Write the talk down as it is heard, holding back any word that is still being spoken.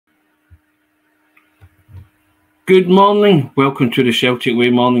Good morning. Welcome to the Celtic Way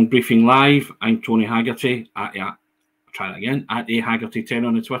Morning Briefing Live. I'm Tony Haggerty at A Haggerty 10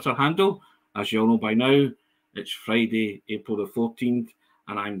 on the Twitter handle. As you all know by now, it's Friday, April the 14th,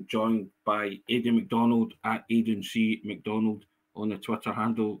 and I'm joined by Aidan Macdonald at Aidan C. Macdonald on the Twitter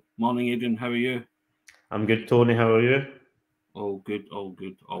handle. Morning, Aidan. How are you? I'm good, Tony. How are you? All good, all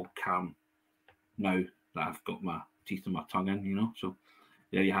calm. Now that I've got my teeth and my tongue in, so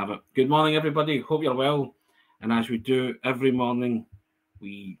there you have it. Good morning, everybody. Hope you're well. And as we do every morning,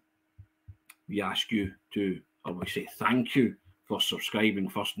 we ask you to, or we say thank you for subscribing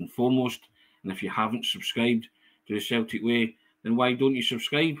first and foremost. And if you haven't subscribed to the Celtic Way, then why don't you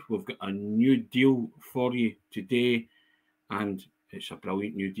subscribe? We've got a new deal for you today, and it's a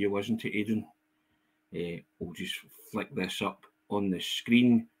brilliant new deal, isn't it, Aidan? We'll just flick this up on the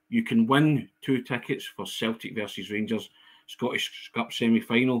screen. You can win 2 tickets for Celtic versus Rangers Scottish Cup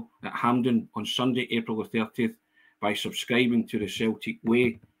semi-final at Hampden on Sunday, April the 30th, by subscribing to the Celtic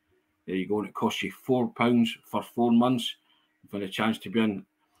Way. There you go, and it costs you £4 for 4 months for the chance to win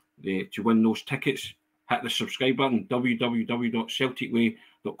those tickets. Hit the subscribe button,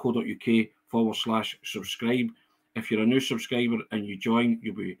 www.celticway.co.uk/subscribe. If you're a new subscriber and you join,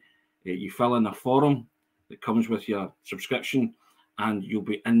 you fill in a form that comes with your subscription, and you'll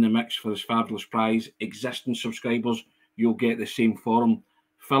be in the mix for this fabulous prize. Existing subscribers, you'll get the same form.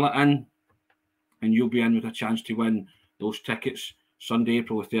 Fill it in, and you'll be in with a chance to win those tickets. Sunday,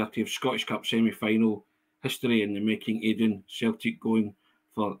 April the 30th, Scottish Cup semi-final. History in the making, Aidan. Celtic going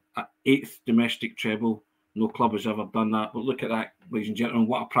for an 8th domestic treble. No club has ever done that. But look at that, ladies and gentlemen.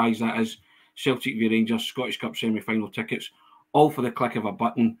 What a prize that is. Celtic v Rangers, Scottish Cup semi-final tickets. All for the click of a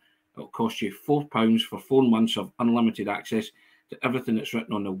button. It'll cost you £4 for 4 months of unlimited access to everything that's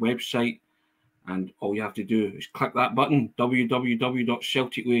written on the website. And all you have to do is click that button,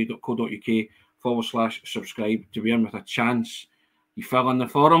 www.celticway.co.uk/subscribe, to be in with a chance. You fill in the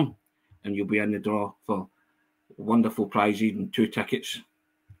form and you'll be in the draw for a wonderful prize, Aidan. 2 tickets.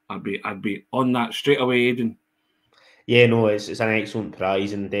 I'd be on that straight away, Aidan. Yeah, no, it's an excellent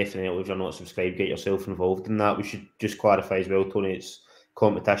prize, and definitely if you're not subscribed, get yourself involved in that. We should just clarify as well, Tony, it's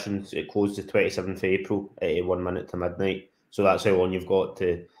competitions. It closes the 27th of April at 1 minute to midnight. So that's how long you've got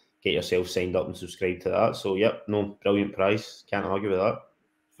to get yourself signed up and subscribe to that. So, yep, no, brilliant prize. Can't argue with that.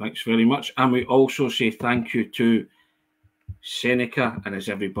 Thanks very much. And we also say thank you to SENECA. And as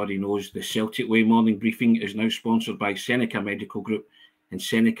everybody knows, the Celtic Way Morning Briefing is now sponsored by SENECA Medical Group. And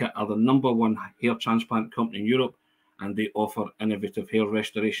SENECA are the #1 hair transplant company in Europe, and they offer innovative hair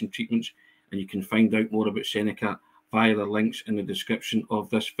restoration treatments. And you can find out more about SENECA via the links in the description of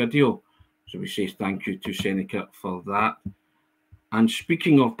this video. So we say thank you to SENECA for that. And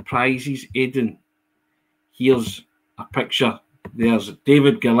speaking of prizes, Aidan, here's a picture. There's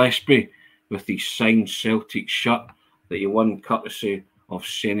David Gillespie with his signed Celtic shirt that he won courtesy of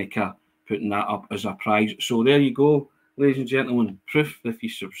SENECA, putting that up as a prize. So there you go, ladies and gentlemen. Proof that if you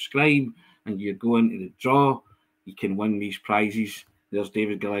subscribe and you go into the draw, you can win these prizes. There's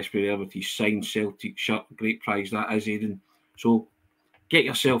David Gillespie there with his signed Celtic shirt. Great prize that is, Aidan. So get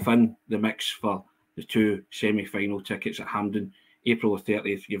yourself in the mix for the 2 semi-final tickets at Hampden, April the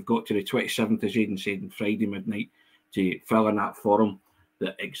 30th. You've got to the 27th, as Aidan said, on Friday midnight, to fill in that form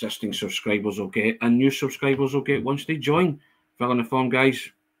that existing subscribers will get and new subscribers will get once they join. Fill in the form,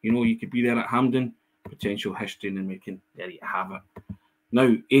 guys. You could be there at Hampden. Potential history in the making. There you have it.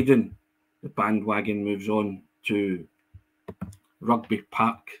 Now, Aidan, the bandwagon moves on to Rugby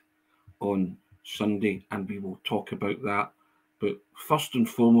Park on Sunday, and we will talk about that. But first and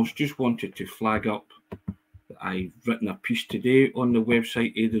foremost, just wanted to flag up that I've written a piece today on the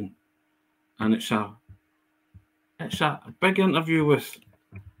website, Aidan, and it's a big interview with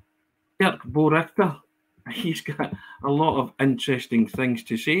Derk Boerrigter. He's got a lot of interesting things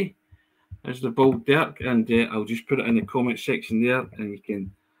to say, as the bold Derk, and I'll just put it in the comment section there, and you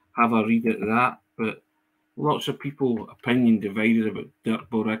can have a read at that. But lots of people opinion divided about Derk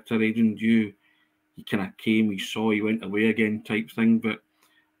Boerrigter. Aidan, he kind of came, he saw, he went away again type thing, but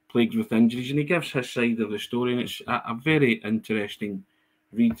plagued with injuries, and he gives his side of the story, and it's a very interesting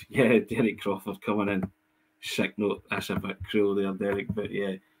read. Yeah, Derek Crawford coming in. Sick note. That's a bit cruel there, Derek, but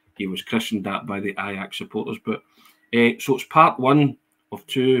yeah, he was christened that by the Ajax supporters. But so it's part 1 of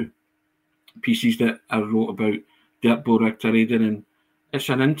 2 pieces that I wrote about Derk Boerrigter, Aidan, and it's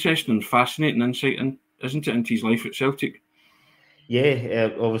an interesting and fascinating insight, isn't it, into his life at Celtic?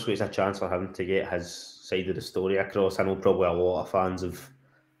 Yeah, obviously it's a chance for him to get his side of the story across. I know probably a lot of fans have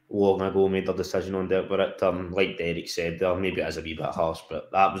long ago made their decision on Derk Boerrigter. Like Derek said there, maybe it is a wee bit harsh, but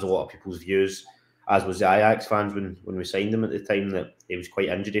that was a lot of people's views, as was the Ajax fans when we signed him at the time, that he was quite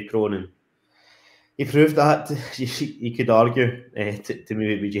injury prone, and He proved that. You could argue, to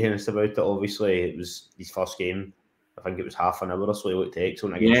maybe be generous about it. Obviously, it was his first game. I think it was half an hour or so. He looked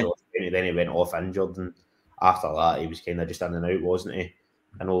excellent against Ross County. Then he went off injured, and after that, he was kind of just in and out, wasn't he?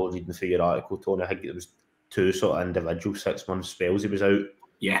 I know, reading through your article, Tony, I think it was 2 sort of individual 6-month spells he was out.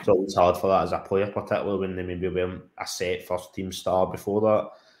 Yeah. So it's hard for that as a player, particularly when they maybe weren't a set first team star before that.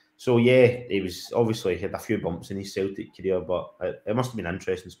 So yeah, he was obviously had a few bumps in his Celtic career, but it must have been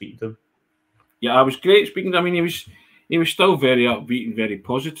interesting speaking to him. Yeah, I was great speaking to him. I mean, he was still very upbeat and very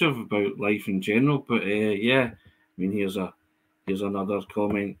positive about life in general. But yeah, I mean, here's another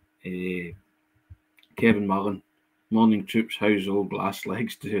comment. Kevin Mullen, morning troops, how's old glass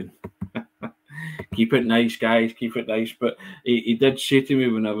legs doing? Keep it nice, guys. Keep it nice. But he did say to me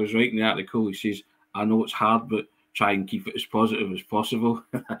when I was writing the article, he says, I know it's hard, but try and keep it as positive as possible.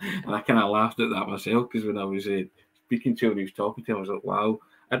 And I kind of laughed at that myself, because when I was speaking to him, he was talking to him, I was like, wow,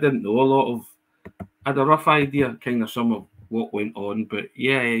 I didn't know a lot of, I had a rough idea, kind of some of what went on. But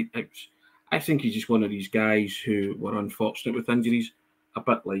yeah, I think he's just one of these guys who were unfortunate with injuries, a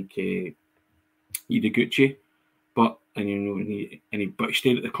bit like Haggerty. But he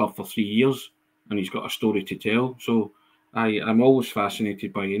stayed at the club for 3 years, and he's got a story to tell. So I'm always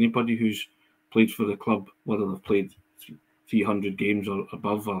fascinated by anybody who's played for the club, whether they've played 300 games or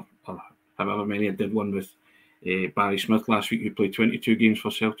above, or however many. I did one with Barry Smith last week, who played 22 games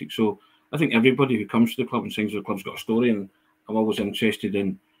for Celtic. So I think everybody who comes to the club and signs with the club's got a story, and I'm always interested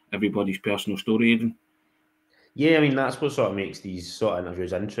in everybody's personal story, Aidan. Yeah, I mean, that's what sort of makes these sort of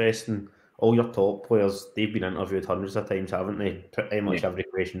interviews interesting. All your top players, they've been interviewed hundreds of times, haven't they? Pretty much every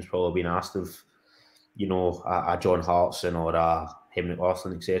question's probably been asked of, you know, a John Hartson or a Henrik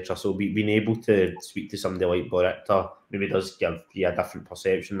Larsson, etc. So being able to speak to somebody like Boerrigter maybe does give you a different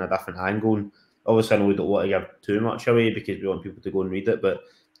perception, a different angle. And obviously, I know we don't want to give too much away because we want people to go and read it, but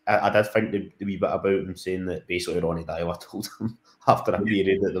I did think the wee bit about him saying that basically Ronnie Dyer told him after a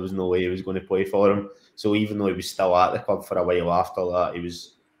period that there was no way he was going to play for him. So even though he was still at the club for a while after that, he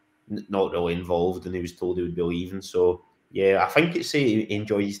was not really involved, and he was told he would be leaving. So yeah, I think it's he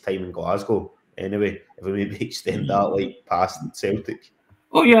enjoyed his time in Glasgow. Anyway, if we maybe extend that like past Celtic.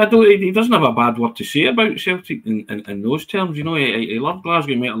 Oh yeah, he doesn't have a bad word to say about Celtic in those terms. You know, he loved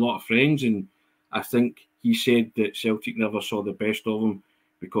Glasgow, he made a lot of friends, and I think he said that Celtic never saw the best of him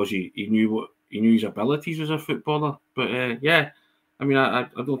because he knew his abilities as a footballer. But yeah, I mean, I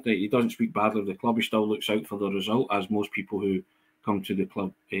don't think he doesn't speak badly of the club. He still looks out for the result, as most people who come to the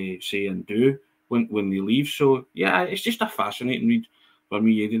club say and do when they leave. So yeah, it's just a fascinating read for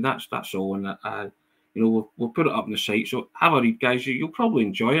me, Aidan. That's all, and we'll put it up on the site. So have a read, guys. You'll probably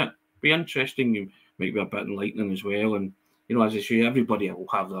enjoy it. Be interesting. You might be a bit enlightening as well. And as I say, everybody will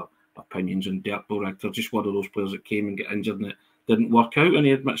have their opinions on Derk Boerrigter. Just one of those players that came and got injured and it didn't work out, and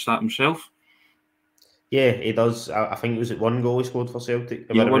he admits that himself. Yeah, he does. I think it was one goal he scored for Celtic.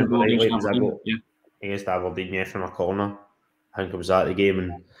 Yeah, one goal against Aberdeen. Against Aberdeen, yeah, from a corner. I think it was at the game.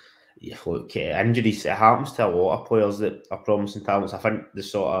 And yeah, look, injuries, it happens to a lot of players that are promising talents. I think the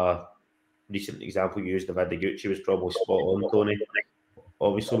sort of recent example you used of Haggerty was probably spot on, Tony.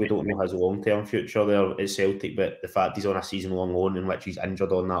 Obviously, we don't know his long-term future there at Celtic, but the fact he's on a season-long loan in which he's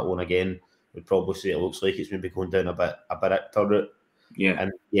injured on that loan again would probably say it looks like it's maybe going down a Boerrigter route. Yeah.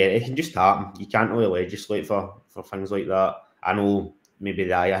 And yeah, it can just happen. You can't really legislate for things like that. I know maybe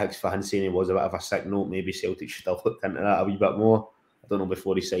the Ajax fan saying he was a bit of a sick note. Maybe Celtic should have looked into that a wee bit more. I don't know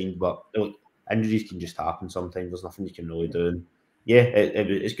before he signed, but look, injuries can just happen sometimes. There's nothing you can really do. And yeah,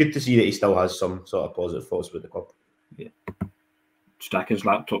 it's good to see that he still has some sort of positive thoughts with the club. Yeah. Strachan's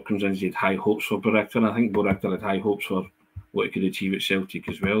laptop comes in. He had high hopes for Boerrigter, and I think Boerrigter had high hopes for what he could achieve at Celtic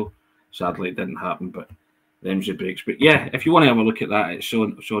as well. Sadly, it didn't happen, but them's the breaks. But yeah, if you want to have a look at that, it's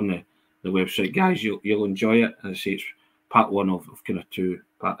on the website, guys. You'll enjoy it. As I say, it's part one of kind of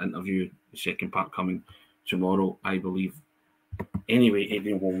 2-part interview. The second part coming tomorrow, I believe. Anyway,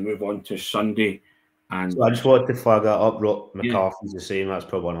 Aidan, we'll move on to Sunday. And so I just wanted to flag that up. McCarthy's the same. That's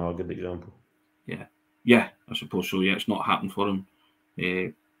probably another good example. Yeah, I suppose so. Yeah, it's not happened for him.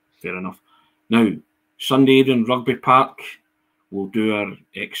 Fair enough. Now, Sunday in Rugby Park, we'll do our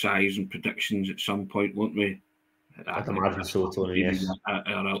XIs and predictions at some point, won't we? I'd imagine so, Tony, yes.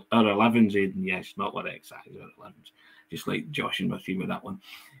 Our 11s, Aidan, yes, not what XIs, our 11s. Just like joshing with you with that one.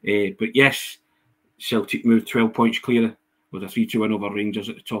 But yes, Celtic moved 12 points clear with a 3-2 win over Rangers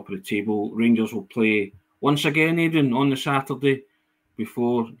at the top of the table. Rangers will play once again, Aidan, on the Saturday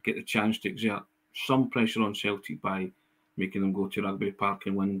before get the chance to exert some pressure on Celtic by making them go to Rugby Park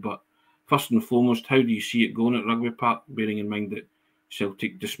and win. But first and foremost, how do you see it going at Rugby Park, bearing in mind that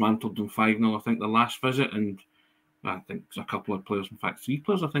Celtic dismantled them 5-0, I think, the last visit, and I think there's a couple of players, in fact 3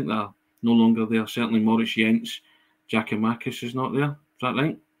 players, I think they're no longer there. Certainly Maurice Jens, Giakoumakis is not there. Is that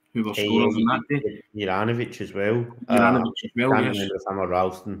right? Who were scorers on that day? Juranovic as well. Juranovic as well, I can't yes. remember if him or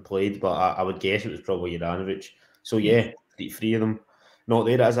Ralston played, but I would guess it was probably Juranovic. So yeah, three of them not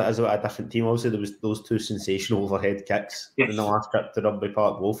there as a different team. Obviously, there was those two sensational overhead kicks in the last trip to Rugby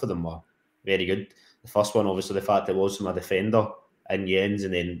Park. Both of them were very good. The first one, obviously, the fact it was from a defender in Jens,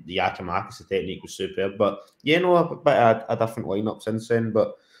 and then the Giakoumakis, the technique was superb. But yeah, no, a bit of a different lineup since then. But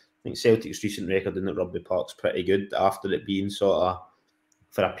I think Celtic's recent record in the Rugby Park's pretty good after it being sort of,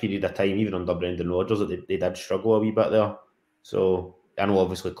 for a period of time, even under Brendan Rodgers, that they did struggle a wee bit there. So I know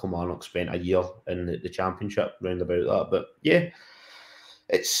obviously Kilmarnock spent a year in the championship round about that, but yeah,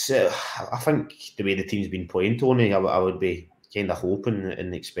 it's I think the way the team's been playing, Tony, I would be kind of hoping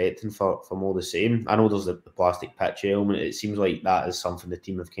and expecting for more the same. I know there's the plastic pitch element. It seems like that is something the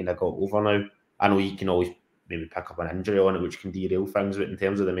team have kind of got over now. I know you can always maybe pick up an injury on it, which can derail things, but in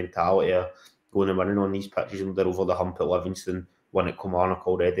terms of the mentality of going and winning on these pitches, and they're over the hump at Livingston, won at Kilmarnock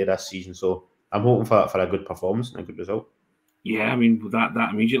already this season. So I'm hoping for a good performance and a good result. Yeah, I mean, that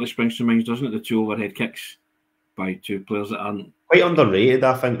immediately springs to mind, doesn't it? The two overhead kicks by two players that aren't... Quite underrated,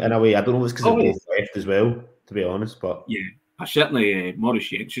 I think, in a way. I don't know if it's because they're both left as well, to be honest, but... Yeah, certainly Maurice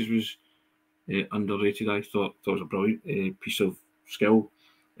Jens's was underrated. I thought it was a brilliant piece of skill,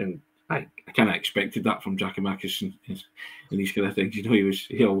 and I kind of expected that from Giakoumakis and these kind of things. You know,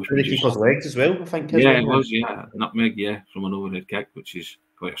 he always... And the keeper's legs as well, I think. Yeah, it was, yeah. Nutmeg, yeah, from an overhead kick, which is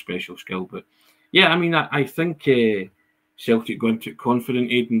quite a special skill. But yeah, I mean, I think Celtic go into it confident,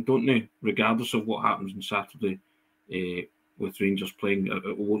 Aidan, don't they? Regardless of what happens on Saturday with Rangers playing,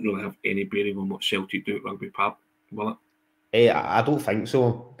 it won't really have any bearing on what Celtic do at Rugby Park, will it? I don't think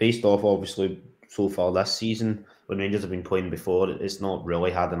so. Based off, obviously, so far this season, when Rangers have been playing before, it's not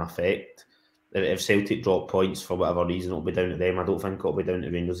really had an effect. If Celtic drop points for whatever reason, it'll be down to them. I don't think it'll be down to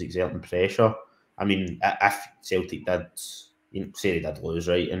Rangers exerting pressure. I mean, if Celtic did, say they did lose,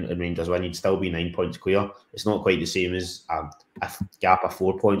 right, and Rangers win, you'd still be 9 points clear. It's not quite the same as a gap of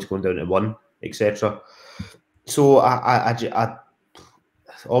 4 points going down to 1, etc. So I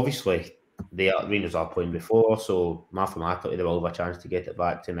obviously Rangers are playing before, so mathematically they will have a chance to get it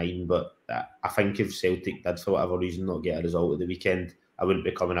back to 9. But I think if Celtic did, for whatever reason, not get a result at the weekend, I wouldn't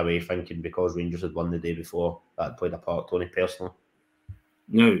be coming away thinking because Rangers had won the day before that played a part, Tony, personally.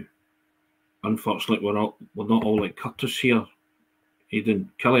 Now, unfortunately, we're not all like Curtis here.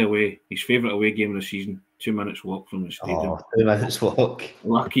 Aidan, Killie away, his favourite away game of the season, 2 minutes walk from the stadium. 2 minutes walk.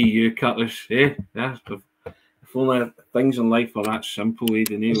 Lucky you, Curtis. Yeah, if only things in life are that simple,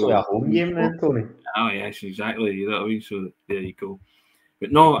 Aidan. It's like a home game then, Tony. Oh, yes, exactly. You know what I mean? So there you go.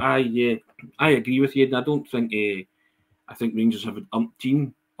 But no, I agree with you, Aidan. I don't think... I think Rangers have had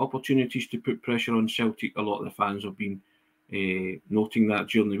umpteen opportunities to put pressure on Celtic. A lot of the fans have been noting that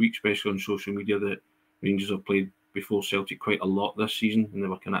during the week, especially on social media, that Rangers have played before Celtic quite a lot this season, and they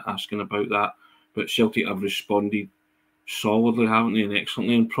were kind of asking about that. But Celtic have responded solidly, haven't they, and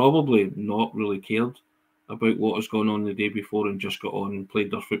excellently, and probably not really cared about what has gone on the day before and just got on and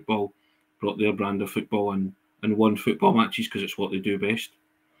played their football, brought their brand of football and won football matches because it's what they do best.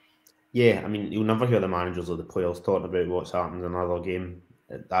 Yeah, I mean, you'll never hear the managers or the players talking about what's happened in another game.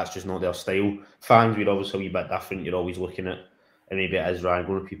 That's just not their style. Fans, we're obviously a wee bit different. You're always looking at, and maybe it is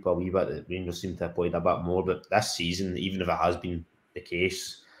wrangling people a wee bit, that Rangers seem to have played a bit more. But this season, even if it has been the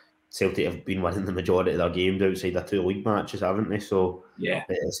case, Celtic have been winning the majority of their games outside their 2 league matches, haven't they? So yeah,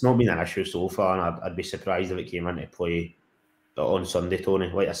 it's not been an issue so far, and I'd be surprised if it came into play on Sunday, Tony.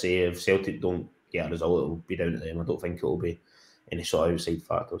 Like I say, if Celtic don't get a result, it'll be down to them. I don't think it'll be any sort of outside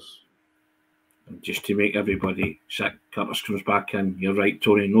factors. Just to make everybody sick, Curtis comes back in. You're right,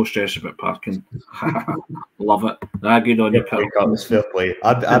 Tony. No stress about parking. Love it. Good on you, Curtis. Fair play.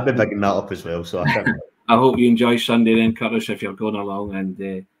 I'd be bigging that up as well. So I hope you enjoy Sunday then, Curtis, if you're going along and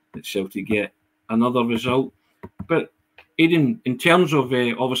that Celtic get another result. But Aidan, in terms of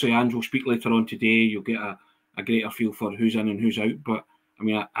obviously Ange will speak later on today, you'll get a greater feel for who's in and who's out. But I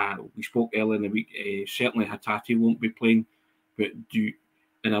mean, we spoke earlier in the week. Certainly, Haggerty won't be playing, but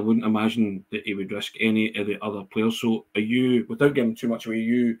and I wouldn't imagine that he would risk any of the other players. So are you, without giving too much away, are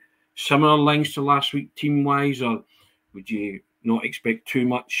you similar lines to last week team-wise, or would you not expect too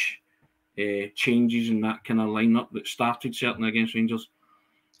much changes in that kind of lineup that started certainly against Rangers?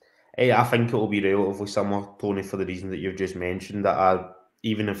 I think it will be relatively similar, Tony, for the reason that you've just mentioned, that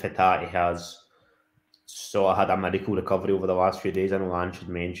even if Haggerty has sort of had a medical recovery over the last few days, I know Ange had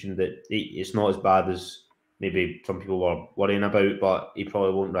mentioned that it's not as bad as maybe some people were worrying about, but he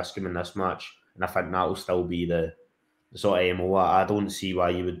probably won't risk him in this match. And I think that will still be the sort of MO. I don't see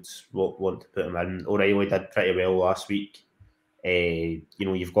why you would want to put him in. O'Reilly did pretty well last week.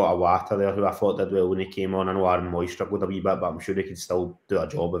 You've got a Water there who I thought did well when he came on. I know Aaron Moy struggled a wee bit, but I'm sure he could still do a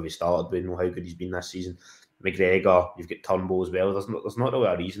job if he started. We know how good he's been this season. McGregor, you've got Turnbull as well. There's not really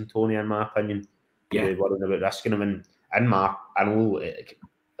a reason, Tony, in my opinion, to be worrying about risking him. And in my, I know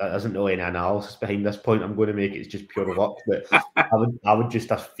there isn't really any analysis behind this point I'm going to make. It's just pure luck. But I would just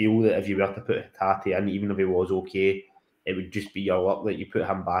feel that if you were to put Tati in, even if he was okay, it would just be your luck that you put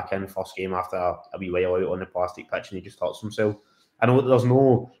him back in first game after a wee while out on the plastic pitch and he just hurts himself. I know there's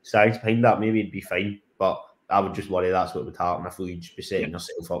no science behind that. Maybe it'd be fine, but I would just worry that's what would happen if you'd just be setting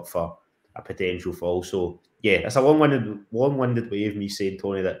yourself up for a potential fall. So yeah, it's a long-winded way of me saying,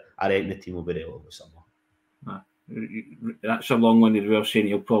 Tony, that I reckon the team will be there over summer. That's a long-winded way of saying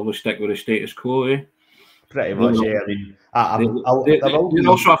he'll probably stick with the status quo, eh? Pretty much, yeah. I mean, there's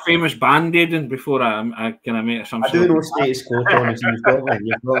also a famous band, Aidan, before I kind of make some. I do know status quo, Tony. So you've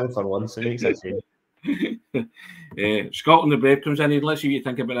got me for once. It makes a change. Scotland the Brave comes in. Let's see what you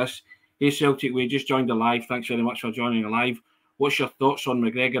think about this. Hey Celtic, we just joined the live. Thanks very much for joining the live. What's your thoughts on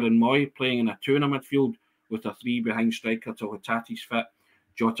McGregor and Moy playing in a two in a midfield with a three behind striker till Tati's fit,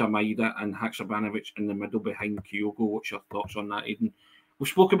 Jota, Maida and Haksabanovic in the middle behind Kyogo? What's your thoughts on that, Aidan? We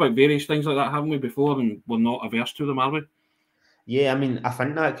spoke about various things like that, haven't we, before, and we're not averse to them, are we? Yeah, I mean, I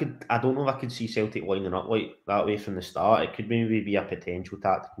think that I don't know if I could see Celtic lining up like that way from the start. It could maybe be a potential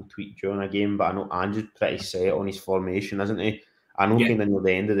tactical tweak during a game, but I know Andrew's pretty set on his formation, isn't he? I know kind of near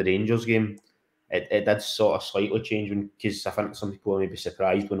the end of the Rangers game, it did sort of slightly change because I think some people may be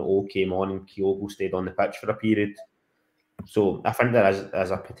surprised when it all came on and Kyogo stayed on the pitch for a period. So I think there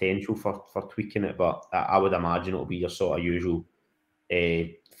is a potential for tweaking it, but I would imagine it'll be your sort of usual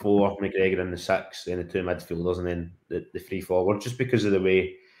 4 McGregor in the 6, then the 2 midfielders, and then the 3 forward. Just because of the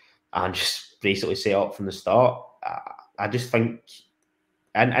way I'm just basically set up from the start, I just think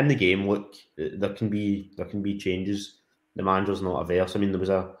in the game, look, there can be changes. The manager's not averse. I mean, there was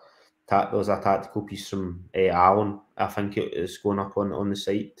a tactical piece from Alan. I think it is going up on the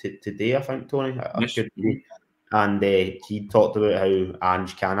site today. I think, Tony. Yes. And he talked about how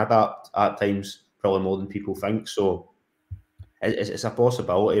Ange can adapt at times, probably more than people think. So it's a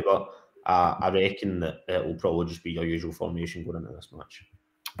possibility, but I reckon that it will probably just be your usual formation going into this match.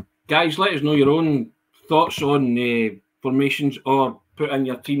 Guys, let us know your own thoughts on formations, or put in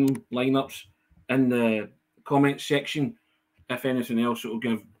your team lineups in the comments section. If anything else, it will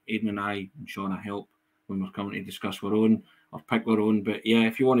give Aidan and I and Sean a help when we're coming to discuss our own or pick our own. But yeah,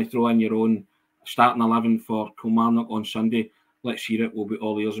 if you want to throw in your own starting 11 for Kilmarnock on Sunday, let's hear it. We'll be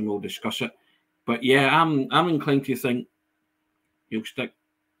all ears and we'll discuss it. But yeah, I'm inclined to think you'll stick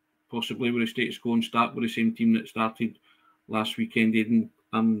possibly with the status quo and start with the same team that started last weekend, Aidan.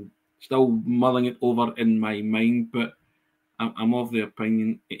 I'm still mulling it over in my mind, but I'm of the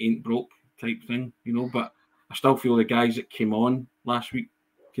opinion it ain't broke type thing, but I still feel the guys that came on last week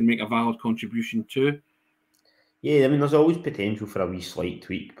can make a valid contribution too. Yeah, I mean, there's always potential for a wee slight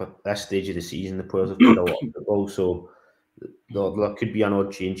tweak, but at this stage of the season, the players have played a lot of football, so there could be an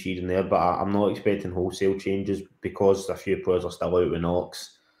odd change here and there, but I'm not expecting wholesale changes because a few players are still out with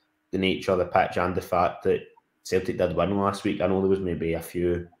knocks, the nature of the pitch and the fact that Celtic did win last week. I know there was maybe a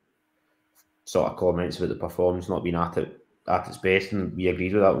few sort of comments about the performance not being at its best, and we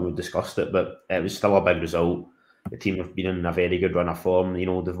agreed with that when we discussed it, but it was still a big result. The team have been in a very good run of form.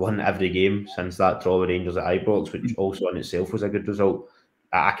 They've won every game since that draw with Rangers at Ibrox, which also in itself was a good result.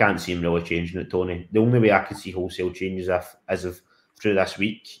 I can't see him really changing it, Tony. The only way I could see wholesale changes as of through this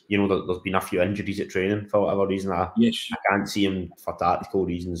week, there's been a few injuries at training for whatever reason. I can't see him for tactical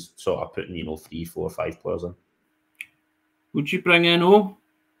reasons sort of putting 3, 4, 5 players in. Would you bring in O?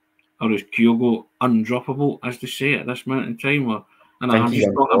 Or is Kyogo undroppable, as they say at this minute in time? I'm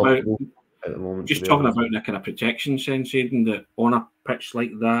just talking about the kind of protection sense, Aidan, that on a pitch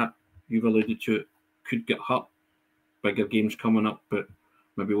like that, you've alluded to it, could get hurt. Bigger games coming up, but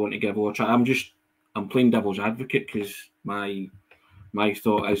maybe want to give a try. I'm playing devil's advocate because my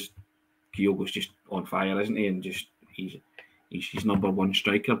thought is Kyogo's just on fire, isn't he? And just he's number one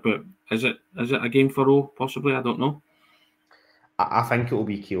striker. But is it a game for O? Possibly, I don't know. I think it will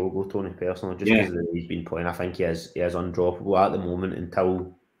be Kyogo, Tony, personally, just because of the way he's been playing. I think he is undroppable at the moment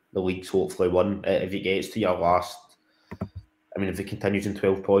until the league's hopefully won. If it gets to your last, if it continues in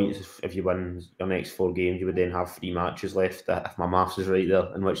 12 points, if you win your next 4 games, you would then have 3 matches left, if my maths is right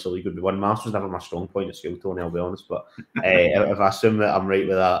there, in which the league would be won. Maths was never my strong point at school, Tony, I'll be honest, but if I assume that I'm right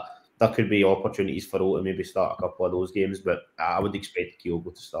with that, there could be opportunities for O to maybe start a couple of those games, but I would expect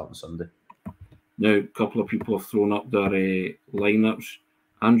Kyogo to start on Sunday. Now, a couple of people have thrown up their lineups.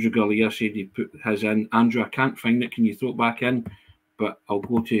 Andrew Gallia said he put his in. Andrew, I can't find it. Can you throw it back in? But I'll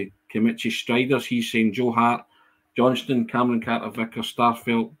go to Kimichi Striders. He's saying Joe Hart Johnston, Cameron Carter-Vickers,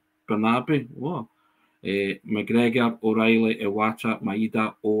 Starfelt, Bernabe. Whoa. McGregor, O'Reilly, Iwata,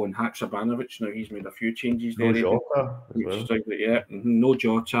 Maeda, and Haksabanovic. Now he's made a few changes there. No Jota as well. Yeah, no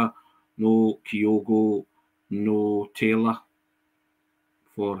Jota, no Kyogo, no Taylor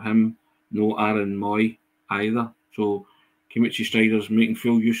for him, no Aaron Moy either. So Kimmich Striders making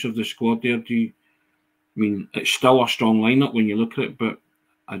full use of the squad there. I mean, it's still a strong lineup when you look at it, but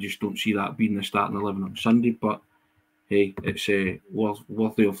I just don't see that being the starting 11 on Sunday. But hey, it's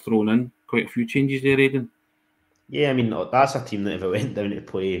worthy of throwing in quite a few changes there, Aidan. Yeah, I mean, that's a team that if it went down to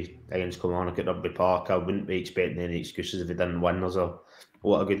play against Kilmarnock at Rugby Park, I wouldn't be expecting any excuses if it didn't win. There's a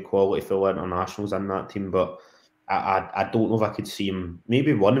lot of good quality full internationals in that team, but I don't know if I could see him,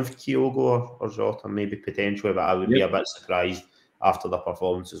 maybe one of Kyogo or Jota, maybe potentially, but I would be a bit surprised after the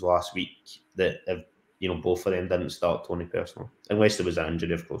performances last week that if, both of them didn't start, Tony, personally, unless there was an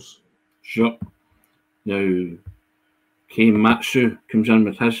injury, of course. Sure. Now, Kane Matsu comes in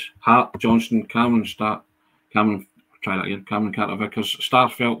with his Hart, Johnston, Cameron Carter-Vickers,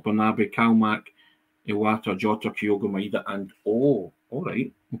 Starfelt, Bernabe, Kalmack, Iwata, Jota, Kyogo, Maeda, and all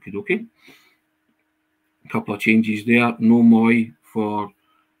right, okay. A couple of changes there. No Moy for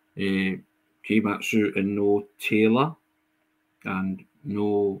Keimatsu and no Taylor, and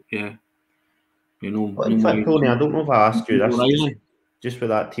no In fact, Tony, I don't know if I asked you this. Just with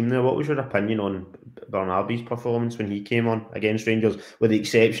that team there, what was your opinion on Bernabe's performance when he came on against Rangers, with the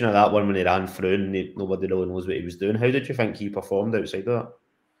exception of that one when he ran through and nobody really knows what he was doing? How did you think he performed outside of that?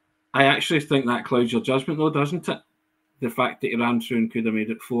 I actually think that clouds your judgment, though, doesn't it? The fact that he ran through and could have made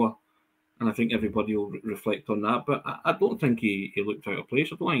it 4, and I think everybody will reflect on that. But I don't think he looked out of place.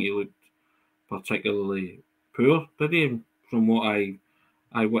 I don't think he looked particularly poor, did he? From what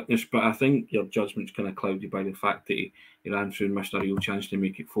I witnessed, but I think your judgment's kind of clouded by the fact that he ran through and missed a real chance to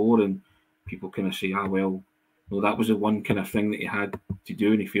make it 4, and people kind of say, well, no, that was the one kind of thing that he had to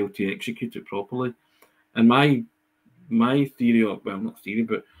do and he failed to execute it properly. And my theory, well, not theory,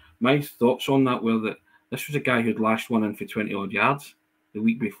 but my thoughts on that were that this was a guy who'd lashed one in for 20 odd yards the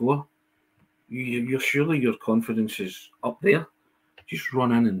week before. You're surely your confidence is up there. Just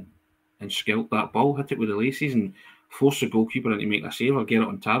run in and scalp that ball, hit it with the laces, and force the goalkeeper into make a save or get it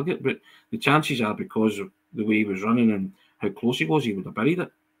on target. But the chances are, because of the way he was running and how close he was, he would have buried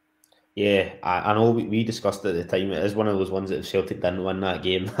it. Yeah, I know we discussed it at the time. It is one of those ones that if Celtic didn't win that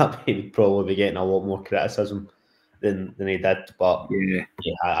game, that he would probably be getting a lot more criticism than he did. But yeah,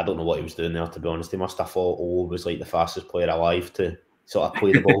 I don't know what he was doing there, to be honest. He must have thought was like the fastest player alive to sort of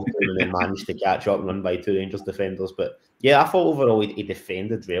play the ball down and then manage to catch up and run by 2 Rangers defenders. But yeah, I thought overall he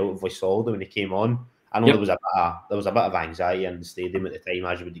defended relatively solidly when he came on. I know there was a bit of anxiety in the stadium at the time,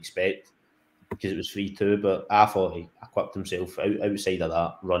 as you would expect, because it was 3-2. But I thought he equipped himself outside of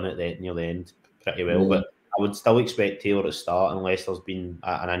that run near the end pretty well. But I would still expect Taylor to start unless there's been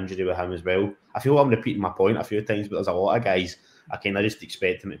an injury with him as well. I feel I'm repeating my point a few times, but there's a lot of guys I kind of just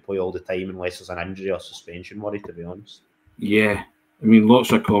expect him to play all the time unless there's an injury or suspension worry, to be honest. Yeah, I mean,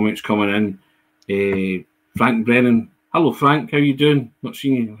 lots of comments coming in. Frank Brennan, hello Frank, how you doing? Not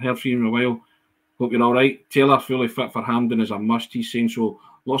seen you, heard from you in a while. Hope you're all right. Taylor fully fit for Hampden is a must, he's saying. So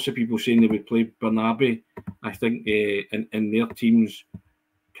lots of people saying they would play Bernabe. I think in their teams,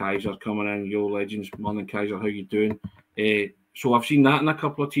 Kaiser coming in, Yo Legends, morning Kaiser, how you doing? So I've seen that in a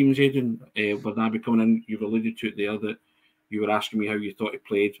couple of teams, Aidan. Bernabe coming in, you've alluded to it there that you were asking me how you thought he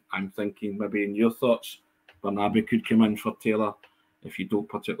played. I'm thinking maybe in your thoughts, Bernabe could come in for Taylor if you don't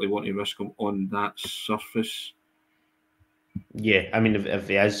particularly want to risk him on that surface. Yeah, I mean, if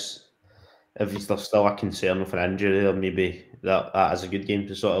there's still a concern with an injury, or maybe that is a good game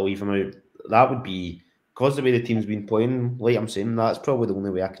to sort of leave him out. That would be, because the way the team's been playing, like I'm saying, that's probably the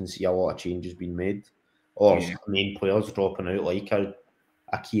only way I can see a lot of changes being made, or main players dropping out, like a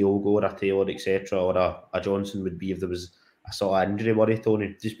Kyogo or a Taylor, etc., or a Johnson would be if there was a sort of injury worry,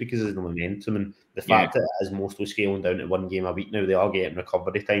 Tony, just because of the momentum and the fact that it is mostly scaling down to 1 game a week now. They are getting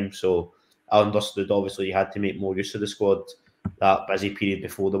recovery time, so I understood obviously you had to make more use of the squad that busy period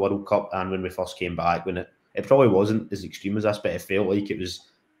before the World Cup and when we first came back, when it probably wasn't as extreme as this, but it felt like it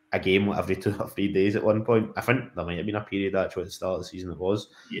was a game every 2 or 3 days at one point. I think there might have been a period actually at the start of the season it was.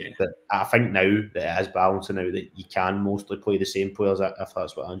 Yeah. But I think now that it is balancing out, that you can mostly play the same players if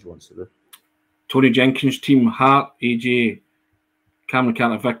that's what Ange wants to do. Tony Jenkins' team, Hart, AJ, Cameron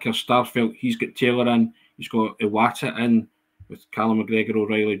Carter-Vickers, Starfelt, he's got Taylor in, he's got Iwata in with Callum McGregor,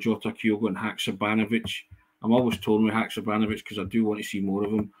 O'Reilly, Jota, Kyogo and Haksabanovic. I'm always torn with Haksabanovic because I do want to see more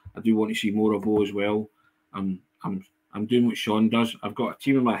of him. I do want to see more of O as well. I'm doing what Sean does. I've got a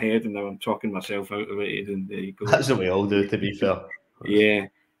team in my head and now I'm talking myself out of it. And there you go. That's what we all do, to be fair. Yeah.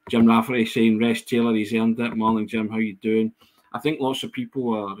 Jim Rafferty saying, rest Taylor, he's earned it. Morning, Jim, how you doing? I think lots of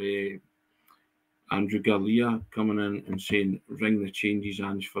people are, Andrew Garlia coming in and saying, ring the changes,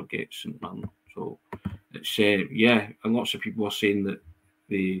 Ange forgets St Mirren. So it's, and lots of people are saying that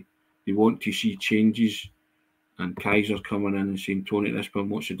they want to see changes. And Kaiser coming in and saying, Tony, at this point,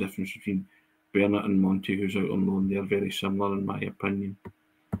 what's the difference between Bernard and Monty, who's out on loan? They're very similar, in my opinion.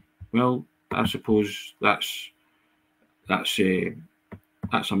 Well, I suppose that's a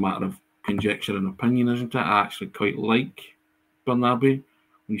matter of conjecture and opinion, isn't it? I actually quite like Bernabe when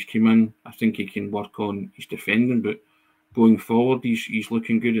he's come in. I think he can work on his defending, but going forward, he's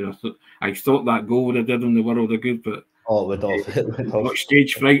looking good. And I thought that goal would have did him the world of good, but it would have. Got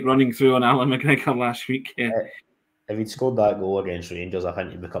stage fright running through on Alan McGregor last week. Yeah. If he'd scored that goal against Rangers, I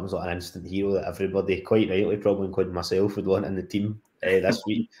think he becomes like an instant hero that everybody, quite rightly, probably including myself, would want in the team this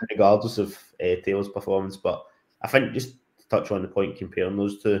week, regardless of Taylor's performance. But I think just to touch on the point comparing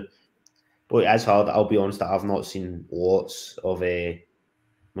those two, but it is hard. I'll be honest, I've not seen lots of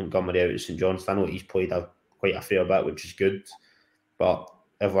Montgomery out at St Johnstone. I know he's played quite a fair bit, which is good. But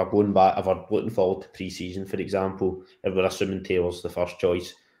if we're looking forward to pre-season, for example, if we're assuming Taylor's the first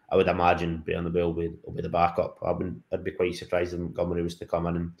choice, I would imagine Bernabeu will be the backup. I'd be quite surprised if Montgomery was to come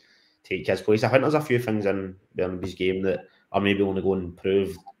in and take his place. I think there's a few things in Bernabeu's game that are maybe only going to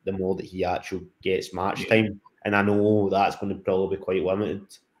improve the more that he actually gets match time. And I know that's going to probably be quite limited,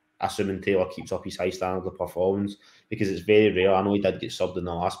 assuming Taylor keeps up his high standard of performance, because it's very rare. I know he did get subbed in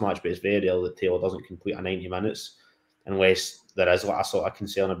the last match, but it's very rare that Taylor doesn't complete a 90 minutes unless there is a sort of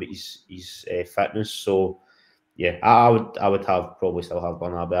concern about his fitness. So, yeah, I would probably still have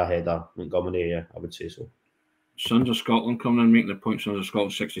Bernabe ahead of Montgomery. Yeah, I would say so. Sons of Scotland coming in, making the point. Sons of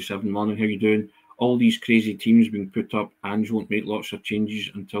Scotland 67. Morning, how you doing? All these crazy teams being put up. Ange won't make lots of changes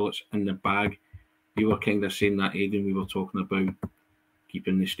until it's in the bag. You were kind of saying that, Aidan. We were talking about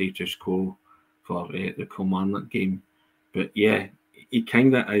keeping the status quo for the Kilmarnock game. But yeah, he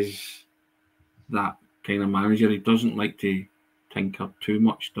kind of is that kind of manager. He doesn't like to tinker too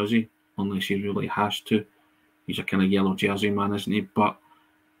much, does he? Unless he really has to. He's a kind of yellow jersey man, isn't he? But,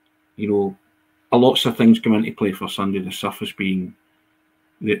 you know, a lots of things come into play for Sunday, the surface being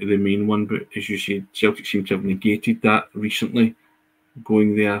the main one. But as you said, Celtic seem to have negated that recently,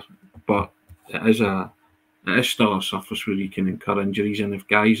 going there. But it is still a surface where you can incur injuries. And if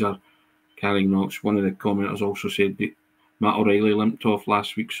guys are carrying knocks, one of the commenters also said that Matt O'Reilly limped off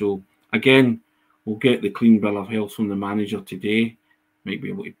last week. So, again, we'll get the clean bill of health from the manager today. Might be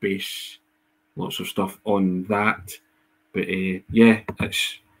able to base lots of stuff on that. But,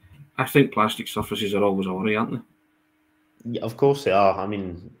 I think plastic surfaces are always all right, aren't they? Yeah, of course they are. I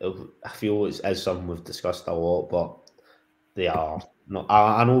mean, I feel it's something we've discussed a lot, but they are not.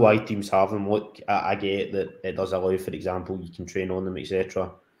 I know why teams have them. Look, I get that it does allow, for example, you can train on them,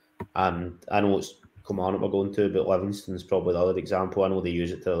 etc. And I know it's Kilmarnock we're going to, but Livingston's probably the other example. I know they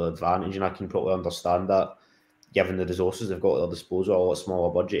use it to their advantage, and I can probably understand that, given the resources they've got at their disposal, a lot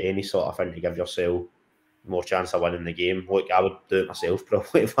smaller budget, any sort of thing to give yourself more chance of winning the game. Look, I would do it myself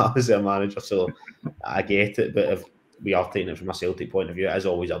probably if I was their manager, so I get it. But if we are taking it from a Celtic point of view, it is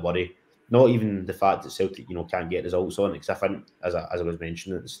always a worry. Not even the fact that Celtic, can't get results on it, because I think, as I was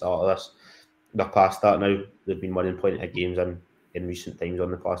mentioning at the start of this, they're past that now. They've been winning plenty of games in recent times on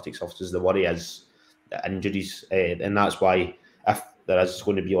the plastic surfaces. The worry is the injuries, and that's why if there is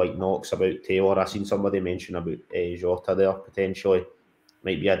going to be like knocks about Taylor, I seen somebody mention about Jota there potentially.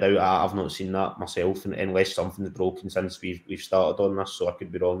 Might be a doubt. I've not seen that myself, unless something's broken since we've started on this, so I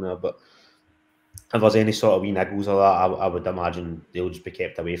could be wrong there. But if there's any sort of wee niggles of that, I would imagine they'll just be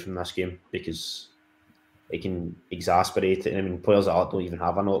kept away from this game, because it can exasperate it. I mean, players that don't even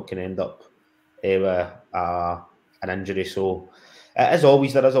have a knock can end up with an injury. So there is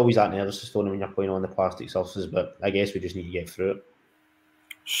always that nervous system when you're playing on the plastic surfaces, but I guess we just need to get through it.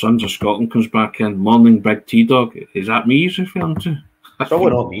 Sons of Scotland comes back in. Morning, Big T-Dog. Is that me he's referring to?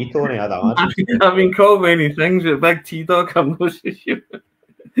 Probably not me, Tony. I've been called many things, but Big T-Dog, I'm not so sure.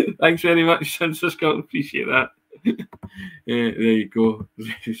 Thanks very much, Sons of Scotland. Appreciate that. There you go.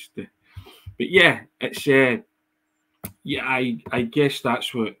 But yeah, it's I guess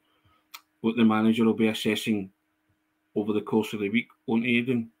that's what the manager will be assessing over the course of the week, won't he,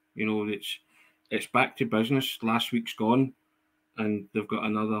 Aidan? It's back to business. Last week's gone, and they've got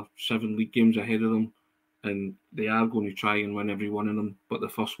another 7 league games ahead of them. And they are going to try and win every one of them. But the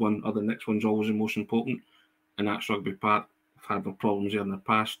first one or the next one's always the most important. And that's Rugby Park. I've had my problems there in the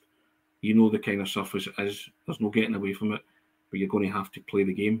past. You know the kind of surface it is. There's no getting away from it. But you're going to have to play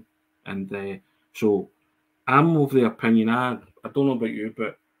the game. And so I'm of the opinion, I don't know about you,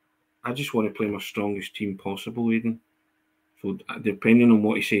 but I just want to play my strongest team possible, Aidan. So depending on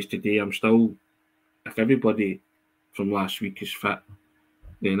what he says today, I'm still, if everybody from last week is fit,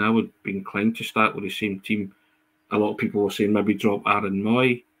 then I would be inclined to start with the same team. A lot of people were saying maybe drop Aaron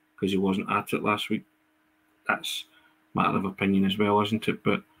Moy because he wasn't at it last week. That's a matter of opinion as well, isn't it?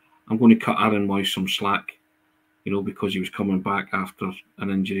 But I'm going to cut Aaron Moy some slack, because he was coming back after an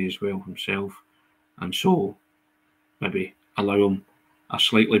injury as well himself. And so maybe allow him a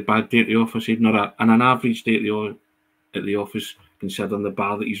slightly bad day at the office, even an average day at the office, considering the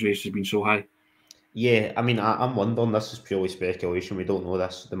bar that he's raised has been so high. Yeah, I mean, I'm wondering, this is purely speculation, we don't know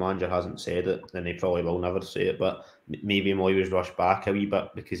this, the manager hasn't said it, and he probably will never say it, but maybe Moy was rushed back a wee bit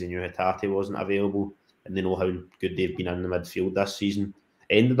because he knew Haggerty wasn't available, and they know how good they've been in the midfield this season.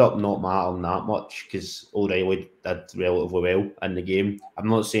 It ended up not mattering that much because O'Reilly did relatively well in the game. I'm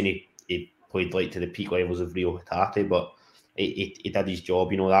not saying he played like to the peak levels of Rio Haggerty, but he did his job.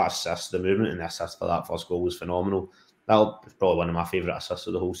 That assist, the movement and the assist for that first goal was phenomenal. That was probably one of my favourite assists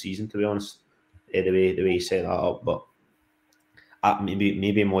of the whole season, to be honest. The way he set that up, but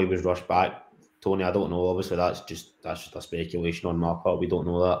maybe Moy was rushed back. Tony, I don't know. Obviously, that's just a speculation on my part. We don't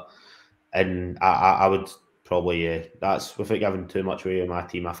know that, and I would probably that's without giving too much away on my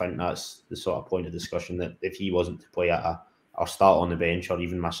team. I think that's the sort of point of discussion that if he wasn't to play or start on the bench or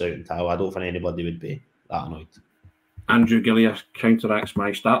even miss out in Tile, I don't think anybody would be that annoyed. Andrew Gillier counteracts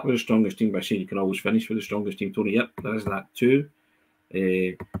my start with the strongest team by saying you can always finish with the strongest team. Tony, yep, there is that too.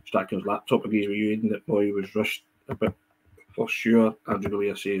 Strachan's laptop agrees with you, Aidan, that Moy was rushed a bit for sure. Andrew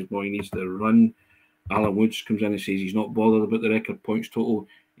Gillier says Moy needs to run. Alan Woods comes in and says he's not bothered about the record points total.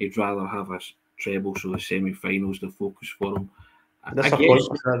 He'd rather have a treble, so the semi-finals the focus for him. That's a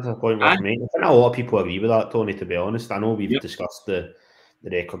point worth making. I think a lot of people agree with that, Tony, to be honest. I know we've discussed the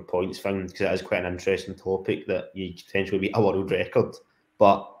record points thing because it is quite an interesting topic that you potentially beat a world record,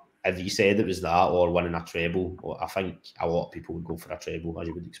 but if you said it was that or winning a treble, I think a lot of people would go for a treble, as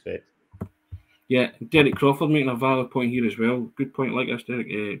you would expect. Yeah, Derek Crawford making a valid point here as well. Good point like this,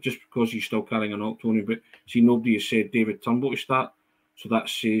 Derek. Just because he's still carrying a knock, Tony, but see, nobody has said David Turnbull to start, so that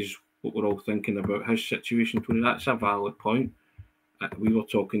says what we're all thinking about his situation, Tony. That's a valid point. We were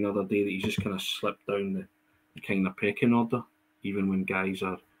talking the other day that he's just kind of slipped down the kind of pecking order, even when guys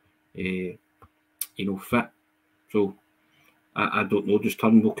are, fit. So I don't know. Does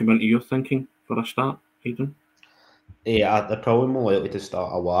Turnbull come into your thinking for a start, Aidan? Yeah, they're probably more likely to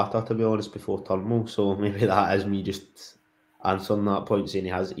start Awata, to be honest, before Turnbull. So maybe that is me just answering that point, saying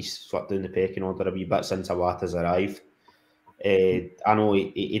he's slipped down the pecking order a wee bit since Awata's arrived. I know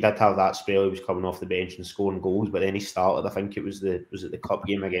he did have that spell. He was coming off the bench and scoring goals, but then he started. I think it was the cup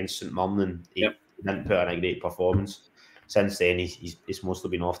game against St Mirren, and he didn't put in a great performance. Since then, he's mostly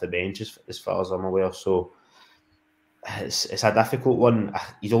been off the bench as far as I'm aware. So it's a difficult one.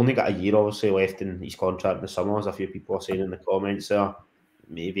 He's only got a year obviously left in his contract in the summer, as a few people are saying in the comments there.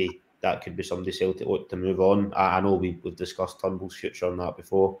 Maybe that could be somebody Celtic look to move on. I know we've discussed Turnbull's future on that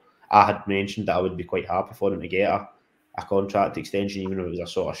before. I had mentioned that I would be quite happy for him to get a contract extension, even if it was a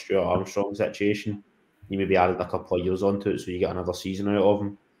sort of Stuart Armstrong situation. You maybe added a couple of years onto it so you get another season out of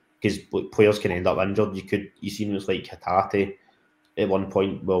him. Because players can end up injured. You seen it was like Haggerty. At one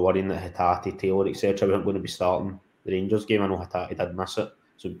point, we were worrying that Haggerty, Taylor, etc. weren't going to be starting the Rangers game. I know Haggerty did miss it.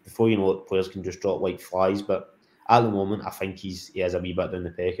 So before you know it, players can just drop like flies. But at the moment, I think he has a wee bit down the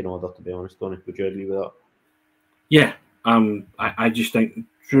pecking order, to be honest, Tony. Would you agree with that? Yeah. I just think,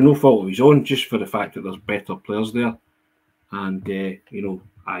 through no fault of his own, just for the fact that there's better players there. And,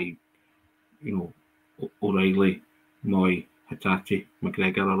 O'Reilly, Moy, Haggerty,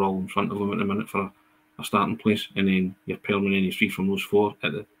 McGregor are all in front of him at the minute for a starting place. And then you're permanently free from those four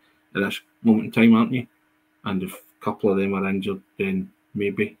at this moment in time, aren't you? And if a couple of them are injured, then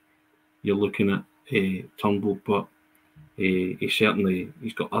maybe you're looking at Turnbull, but he's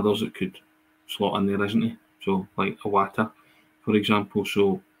got others that could slot in there, isn't he? So, like Awata, for example.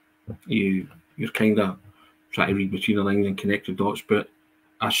 So you're kind of trying to read between the lines and connect the dots, but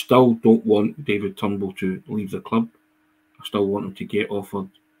I still don't want David Turnbull to leave the club. I still want him to get offered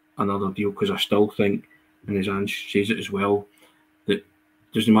another deal, because I still think, and as Ange says it as well, that it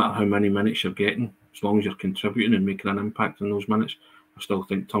doesn't matter how many minutes you're getting, as long as you're contributing and making an impact in those minutes. I still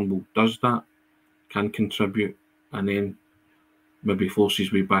think Turnbull does that, can contribute, and then maybe force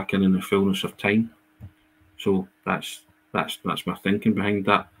his way back in the fullness of time. So that's my thinking behind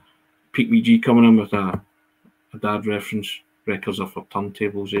that. Pete McGee coming in with a dad reference. Records are for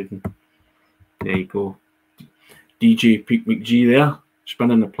turntables, Aidan. There you go. DJ Pete McGee there,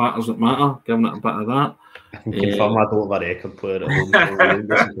 spinning the platters that matter, giving it a bit of that. I can confirm I don't have a record player at home. I'm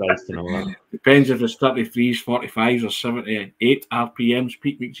surprised to know that. Depends if it's 33s, 45s or 78 RPMs.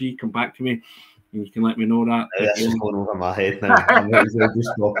 Pete McGee, come back to me. and you can let me know that. This is going over my head now. I might as well just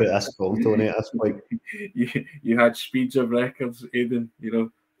stop at this call, Tony, at this point. You had speeds of records, Aidan,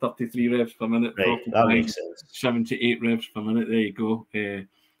 33 revs per minute, right, 45, that makes sense. 78 revs per minute, there you go.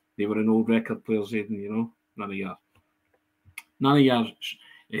 They were an old record players, Aidan, none of your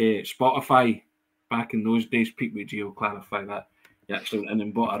Spotify back in those days. Pete McGee will clarify that. You actually went in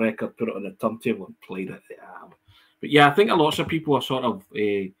and bought a record, put it on a turntable and played it. But yeah, I think a lot of people are sort of,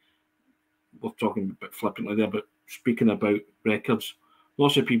 we're talking a bit flippantly there, but speaking about records,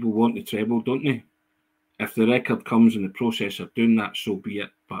 lots of people want the treble, don't they? If the record comes in the process of doing that, so be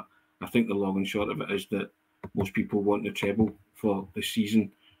it. But I think the long and short of it is that most people want the treble for the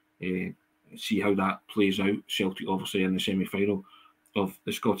season. See how that plays out. Celtic obviously in the semi-final of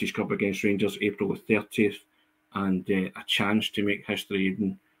the Scottish Cup against Rangers, April the 30th, and a chance to make history,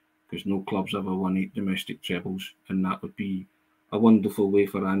 Aidan, because no club's ever won 8 domestic trebles, and that would be a wonderful way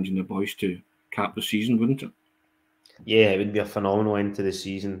for Ange and the boys to cap the season, wouldn't it? Yeah, it would be a phenomenal end to the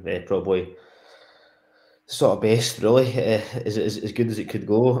season. Probably sort of best, really, as good as it could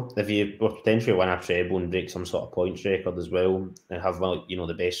go. If you were potentially win a treble and break some sort of points record as well, and have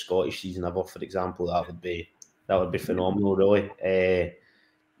the best Scottish season ever, for example, that would be phenomenal, really.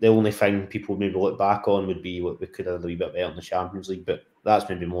 The only thing people maybe look back on would be what we could have done a wee bit better in the Champions League, but that's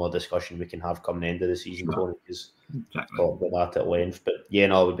maybe more a discussion we can have come the end of the season, Tony, because talk about that at length. But yeah,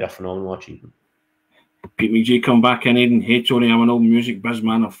 no, it would be a phenomenal achievement. Pete McGee come back in, Aidan. Hey Tony, I'm an old music biz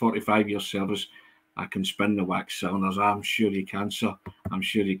man of 45 years service. I can spin the wax cylinders. I'm sure you can, sir. I'm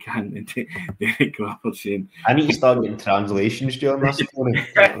sure you can. And Derek Crawford saying, I need to start getting translations during this, Tony.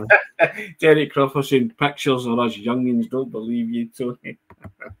 Derek Crawford saying, pictures of us youngins don't believe you, Tony.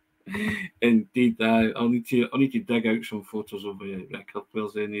 Indeed, I'll need to dig out some photos of record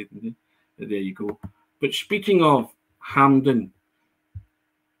players then, Aidan. There you go. But speaking of Hampden,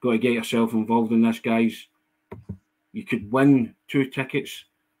 got to get yourself involved in this, guys. You could win 2 tickets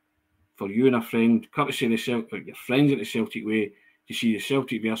for you and a friend, courtesy of your friends at the Celtic Way, to see the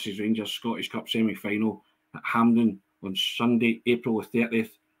Celtic versus Rangers Scottish Cup semi-final at Hampden on Sunday, April the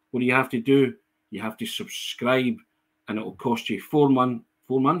 30th. What do you have to do? You have to subscribe, and it will cost you £4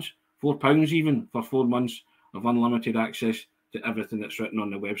 even for 4 months of unlimited access to everything that's written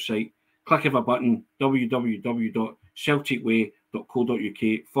on the website. Click of a button,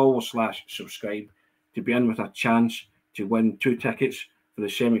 www.celticway.co.uk/subscribe to be in with a chance to win 2 tickets for the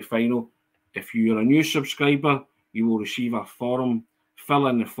semi-final. If you're a new subscriber, you will receive a form. Fill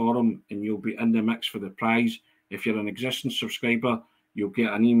in the form and you'll be in the mix for the prize. If you're an existing subscriber, you'll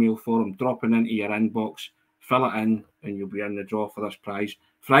get an email form dropping into your inbox. Fill it in and you'll be in the draw for this prize.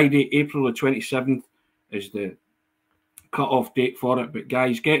 Friday, April the 27th is the cut-off date for it. But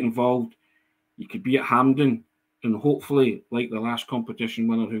guys, get involved. You could be at Hampden and hopefully, like the last competition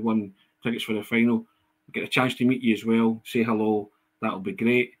winner who won tickets for the final, get a chance to meet you as well. Say hello. That'll be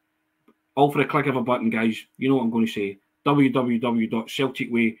great. All for a click of a button, guys. You know what I'm going to say.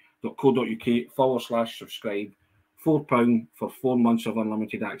 www.celticway.co.uk/subscribe. £4 for 4 months of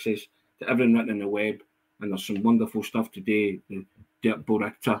unlimited access to everything written on the web. And there's some wonderful stuff today. The Derk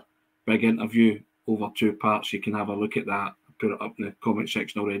Boerrigter big interview over 2 parts. You can have a look at that. I put it up in the comment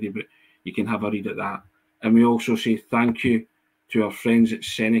section already, but you can have a read at that. And we also say thank you to our friends at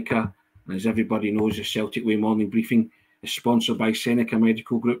SENECA. And as everybody knows, the Celtic Way morning briefing is sponsored by SENECA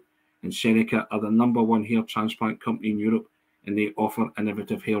Medical Group. And SENECA are the #1 hair transplant company in Europe, and they offer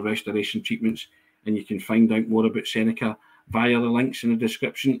innovative hair restoration treatments. And you can find out more about SENECA via the links in the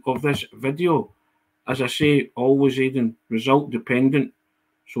description of this video. As I say, always, Aidan, result dependent.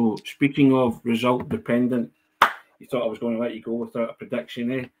 So speaking of result dependent, you thought I was going to let you go without a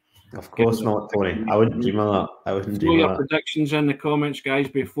prediction, eh? Of course not, Tony. I wouldn't dream of that. I wouldn't dream of that. Throw your predictions in the comments, guys,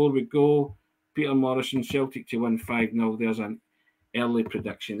 before we go. Peter Morrison, Celtic to win 5-0. There's an early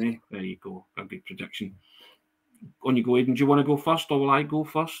prediction, eh? There you go. A big prediction. On you go, Aidan. Do you want to go first, or will I go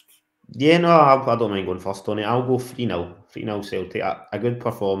first? Yeah, no, I don't mind going first, Tony. I'll go 3-0. 3-0 Celtic. A good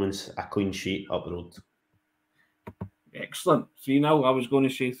performance, a clean sheet up the road. Excellent. 3-0. I was going to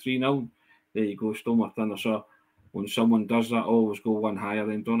say 3-0. There you go. Still my thunder. So when someone does that, always go one higher.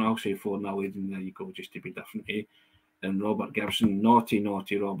 Then don't I'll say 4-0, Aidan. There you go, just to be different, eh? And Robert Gibson, naughty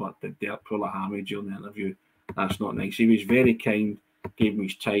Robert, did Derk pull a hammy during the interview. That's not nice. He was very kind, gave me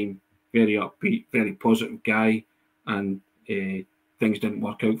his time, very upbeat, very positive guy, and things didn't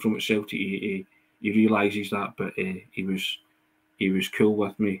work out from at Celtic. He realises that, but he was cool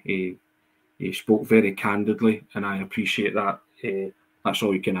with me. He spoke very candidly, and I appreciate that. That's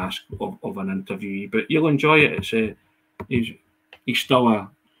all you can ask of an interviewee. But you'll enjoy it. He's still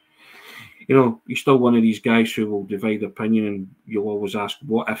he's still one of these guys who will divide opinion, and you'll always ask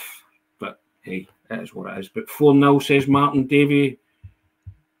what if. But hey, that is what it is. But 4-0 says Martin Davey.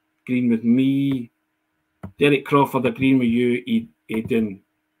 Green with me. Derek Crawford agreeing with you. Aidan,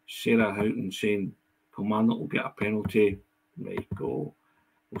 Sarah Houghton saying Kilmarnock will get a penalty. Right, go.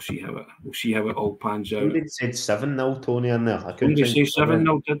 We'll see how it all pans out. Somebody said 7-0, Tony, in there. I couldn't say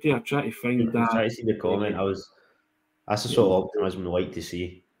 7-0, did they? I tried to find that. I tried to see the comment. That's the sort of optimism we like to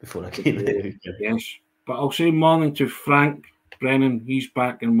see before I came out. Yes. But I'll say morning to Frank Brennan. He's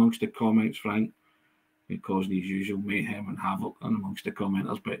back in amongst the comments, Frank, causing his usual mayhem and havoc amongst the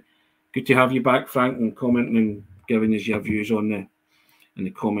commenters. But good to have you back, Frank, and commenting and giving us your views in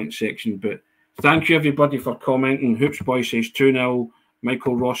the comment section. But thank you, everybody, for commenting. Hoops Boy says 2-0.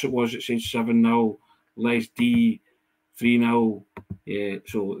 Michael Ross it says 7-0. Les D 3-0.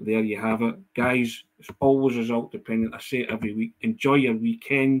 So there you have it. Guys, it's always result dependent. I say it every week. Enjoy your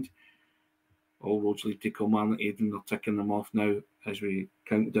weekend. All roads lead to Kilmarnock. Aidan, they're ticking them off now as we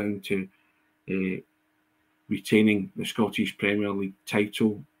count down to retaining the Scottish Premier League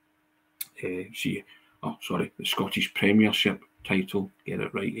title. The Scottish Premiership title. Get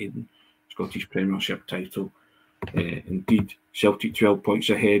it right, Aidan. Scottish Premiership title. Indeed, Celtic 12 points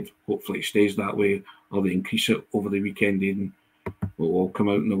ahead. Hopefully it stays that way, or they increase it over the weekend, Aidan. Will all come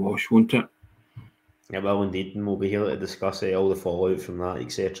out in the wash, won't it? Yeah, well, indeed, and we'll be here to discuss all the fallout from that,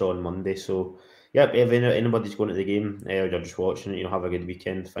 etc. on Monday. So, yeah, if anybody's going to the game or you're just watching it, have a good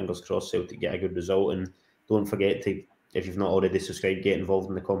weekend. Fingers crossed Celtic get a good result, and don't forget to, if you've not already subscribed, get involved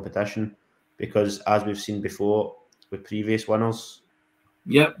in the competition, because as we've seen before with previous winners.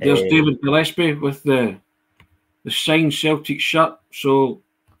 Yep, there's David Gillespie with the signed Celtic shirt. So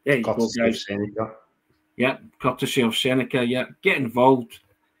there you go, guys. Yeah, courtesy of SENECA. Yeah, get involved.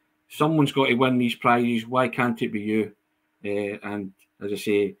 Someone's got to win these prizes. Why can't it be you? And as I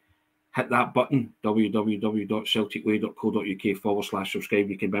say, hit that button, www.celticway.co.uk/subscribe.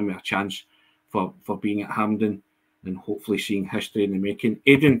 You can win me a chance for being at Hampden and hopefully seeing history in the making.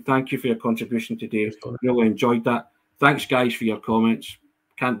 Aidan, thank you for your contribution today. Really enjoyed that. Thanks, guys, for your comments.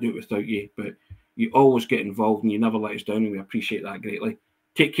 Can't do it without you, but you always get involved and you never let us down, and we appreciate that greatly.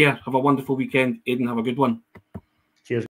 Take care. Have a wonderful weekend. Aidan, have a good one.